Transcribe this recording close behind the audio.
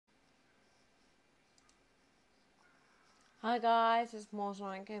Hi guys, it's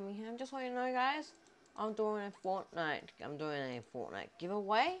Morsonic Gaming here. Just want you to know, guys, I'm doing a Fortnite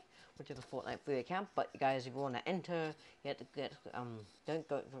giveaway, which is a Fortnite free account. But guys, if you want to enter, you have to get don't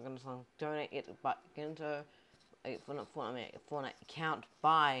go for gonna donate it, but get enter a Fortnite account. You can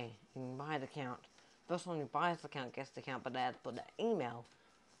buy the account. First one who buys the account gets the account, but they have to put the email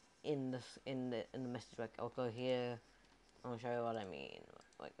in the message. Like, I'll go here. I'll show you what I mean.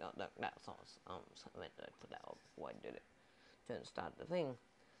 Like, no, that's not something I put that up before I did it. Don't start the thing.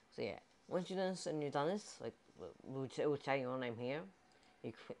 So yeah, once you've done this, like it will tell your name here.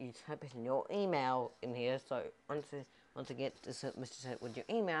 You type in your email in here. So once I get this message sent with your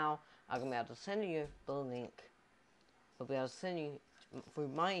email, I'm gonna be able to send you the link. I'll be able to send you through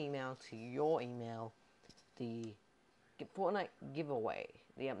my email to your email the Fortnite giveaway.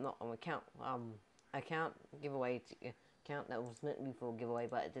 The not an account giveaway account that was meant to be for a giveaway,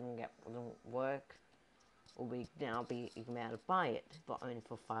 but it didn't work. You can be able to buy it, but only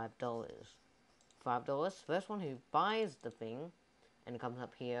for $5. $5. First one who buys the thing, and it comes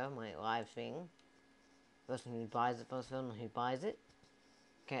up here, my live thing. First one who buys it,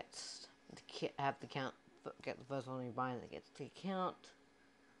 gets to have the count. Get the first one who buys it gets the account,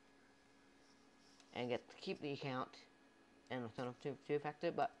 and gets to keep the account, and turn off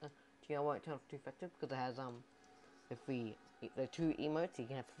two-factor. But I won't turn off two-factor because it has the two emotes you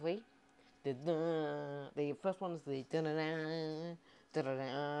can have for free. The first one is the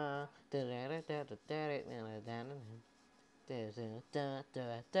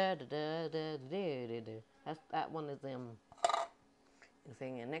that one is the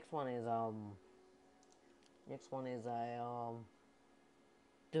thing, and next one is a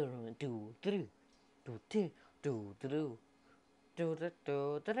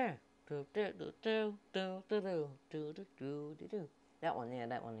that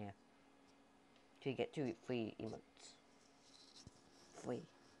one, yeah. To get two free emotes. Free.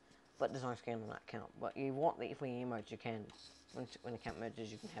 But there's no skin on that account. But you want the free emotes, you can. When the account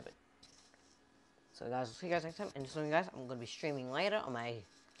merges, you can have it. So guys, I'll see you guys next time. And just so you guys, I'm going to be streaming later on my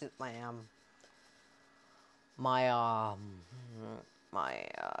Twitch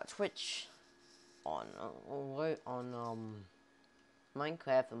on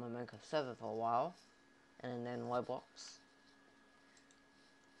Minecraft and my Minecraft server for a while, and then Roblox.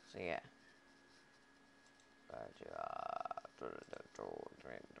 So yeah.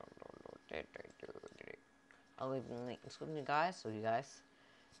 I'll leave the link in the description, guys. So you guys,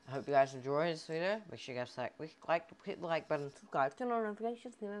 I hope you guys enjoy this video. Make sure you guys hit the like button, subscribe, turn on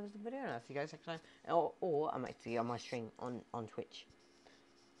notifications, never miss the video. And I'll see you guys next time. Or I might see you on my stream on Twitch.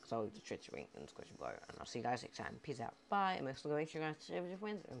 So I'll leave the Twitch link in the description below. And I'll see you guys next time. Peace out. Bye. And make sure you guys share with your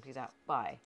friends. And peace out. Bye.